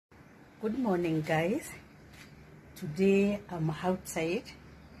Good morning, guys. Today I'm outside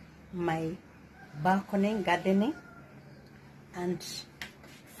my balcony gardening, and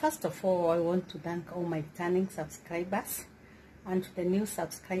first of all I want to thank all my returning subscribers, and to the new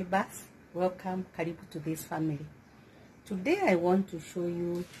subscribers, welcome, karibu to this family. Today I want to show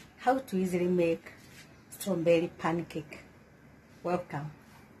you how to easily make strawberry pancake. Welcome.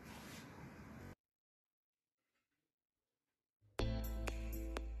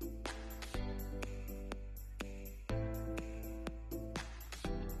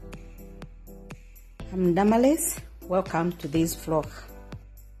 I'm Damaris. Welcome to this vlog.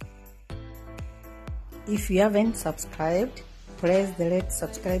 If you haven't subscribed, press the red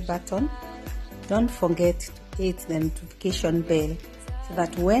subscribe button. Don't forget to hit the notification bell so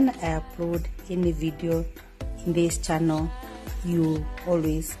that when I upload any video in this channel, you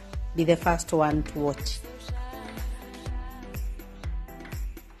always be the first one to watch.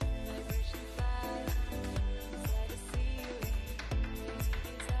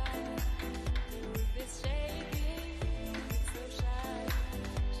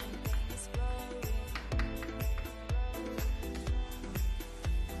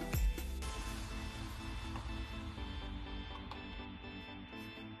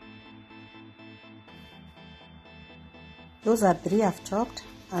 Those are 3 I've chopped,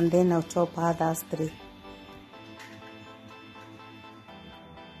 and then I'll chop others 3.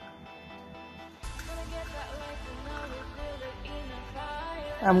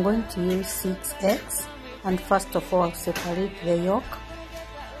 I'm going to use 6 eggs, and first of all I'll separate the yolk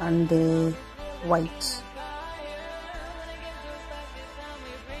and the white.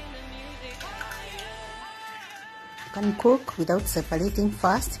 You can cook without separating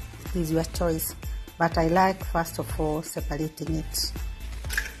first, it is your choice. But I like first of all separating it.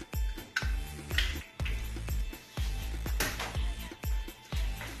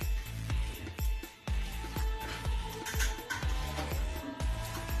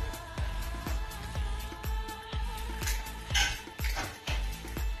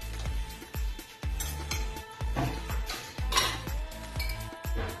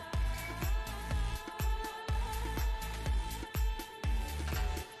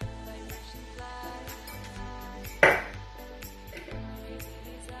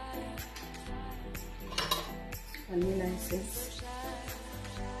 Vanilla essence.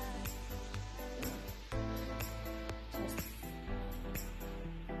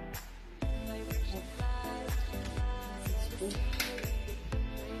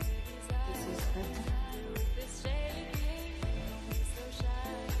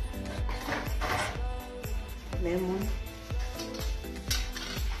 Lemon.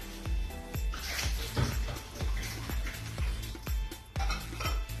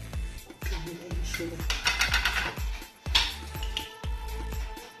 Sugar.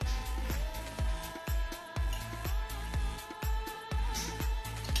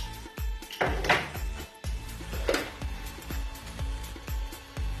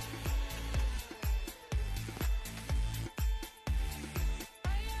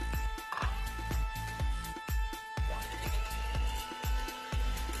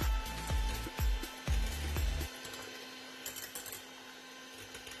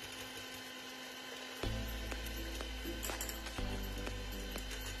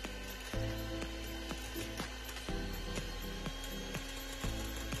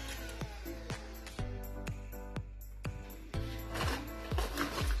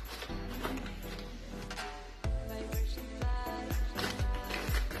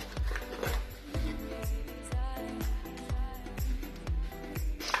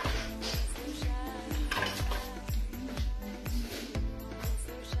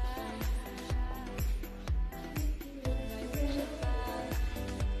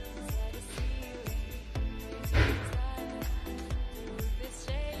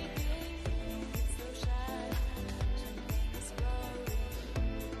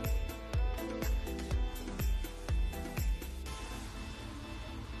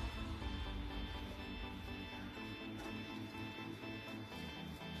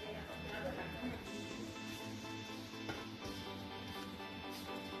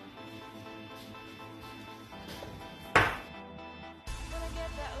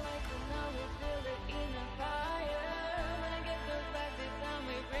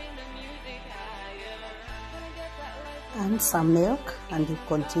 And some milk, and you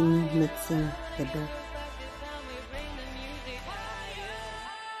continue mixing the dough.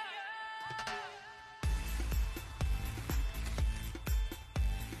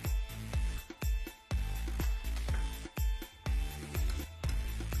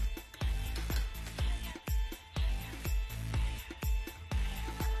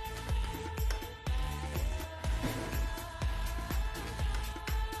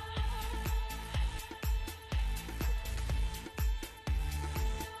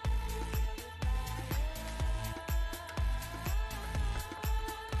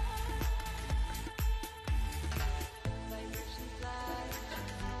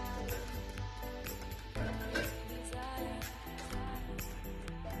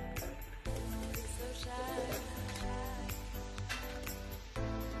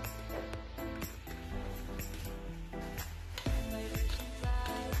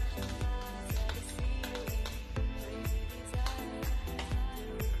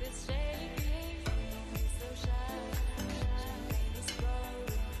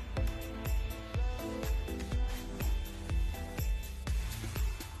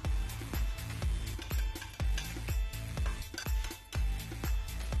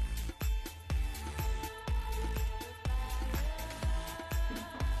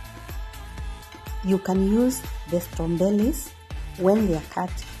 You can use the strawberries when they are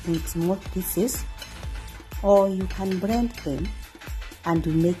cut in small pieces, or you can blend them and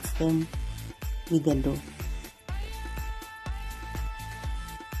mix them with the dough.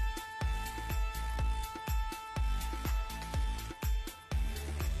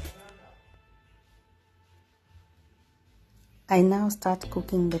 I now start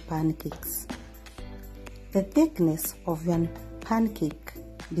cooking the pancakes. The thickness of your pancake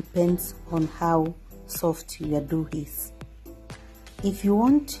depends on how soft your dough is. If you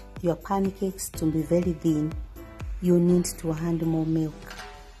want your pancakes to be very thin, you need to add more milk.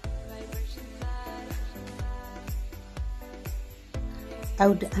 I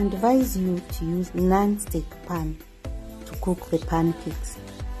would advise you to use non-stick pan to cook the pancakes,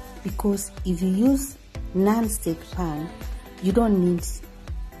 because if you use non-stick pan, you don't need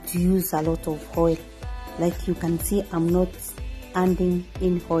to use a lot of oil. Like you can see, I'm not adding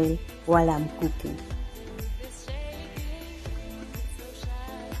in oil while I'm cooking.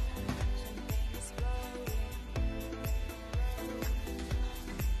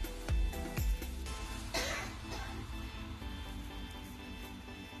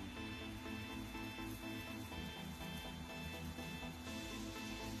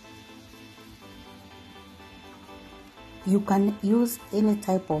 You can use any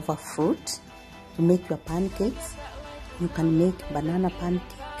type of a fruit to make your pancakes. You can make banana pancake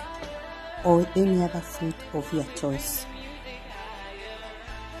or any other fruit of your choice.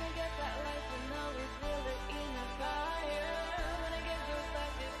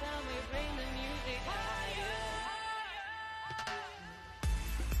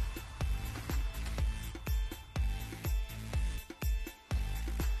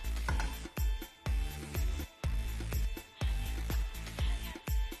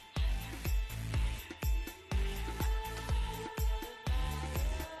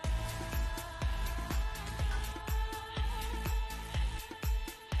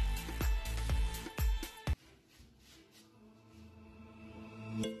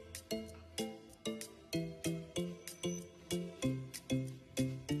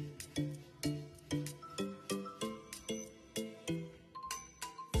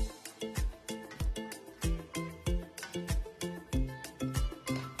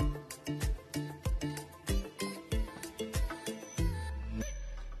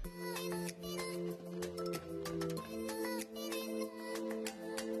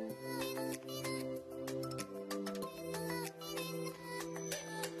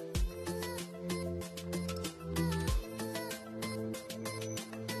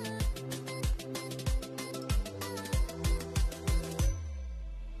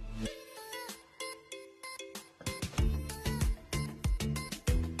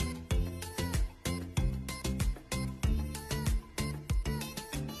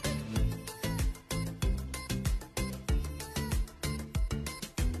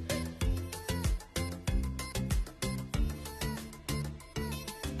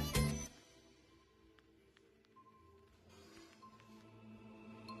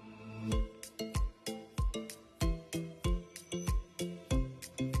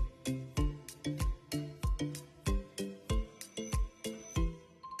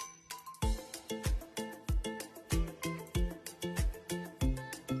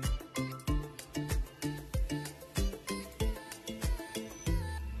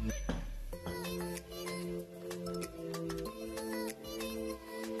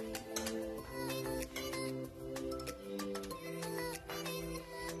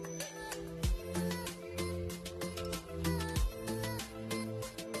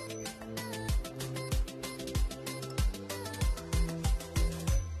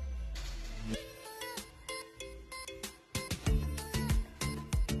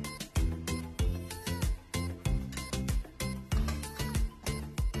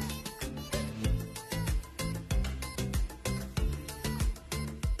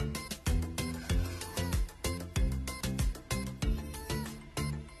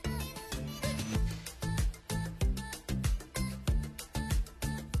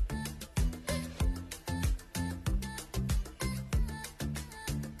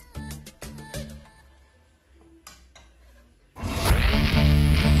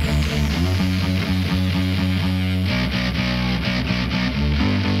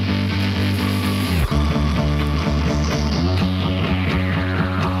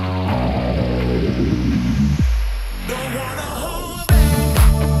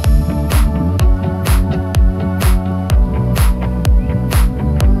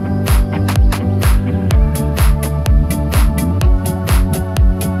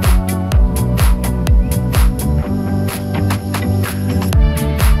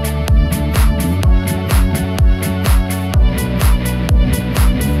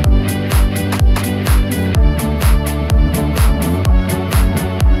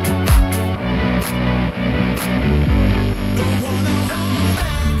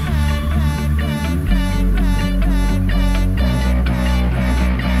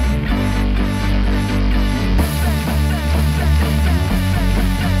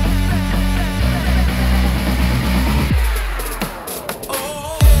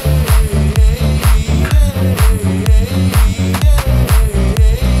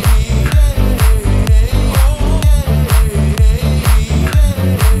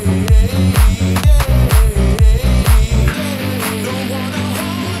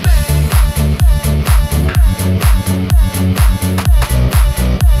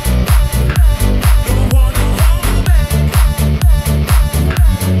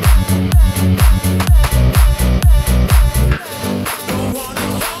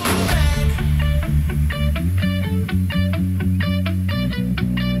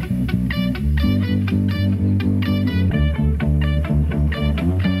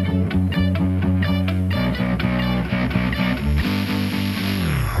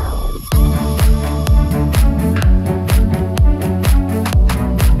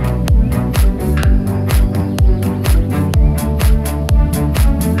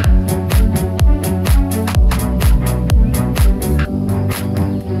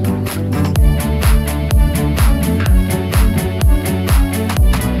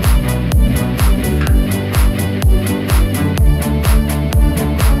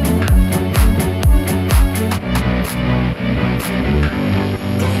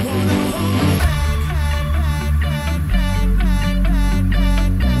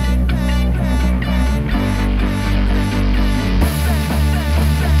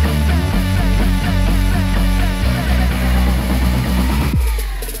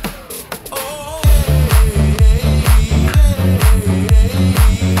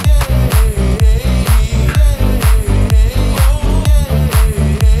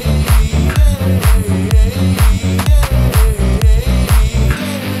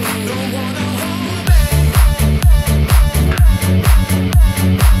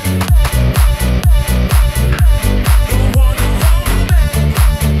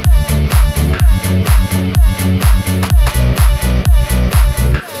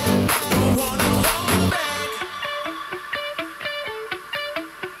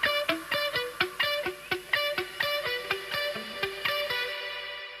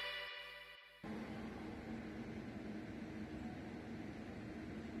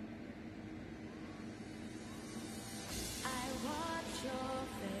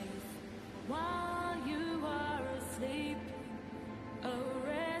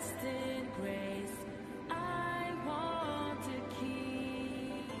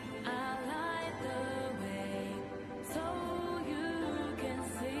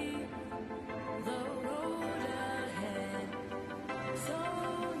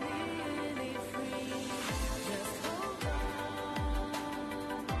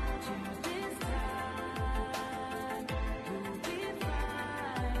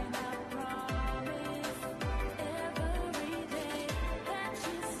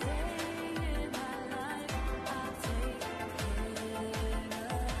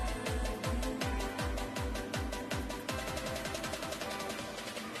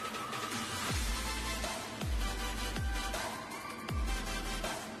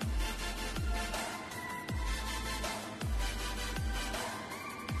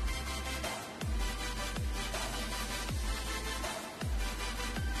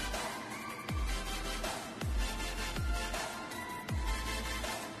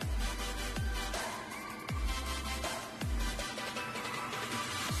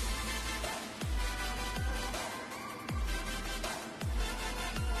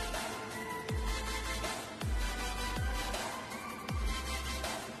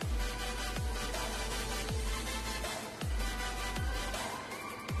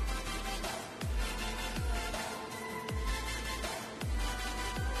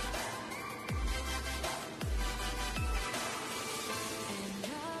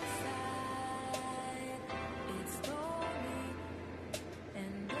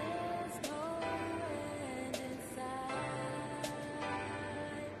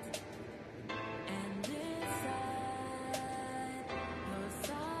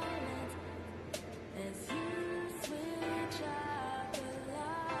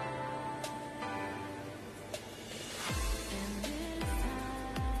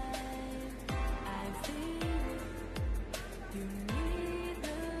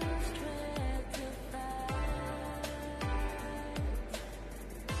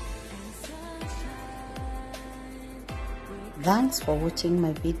 Thanks for watching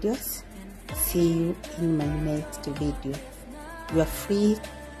my videos. See you in my next video. You are free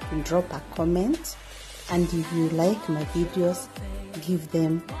to drop a comment, and if you like my videos, give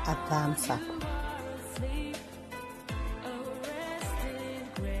them a thumbs up.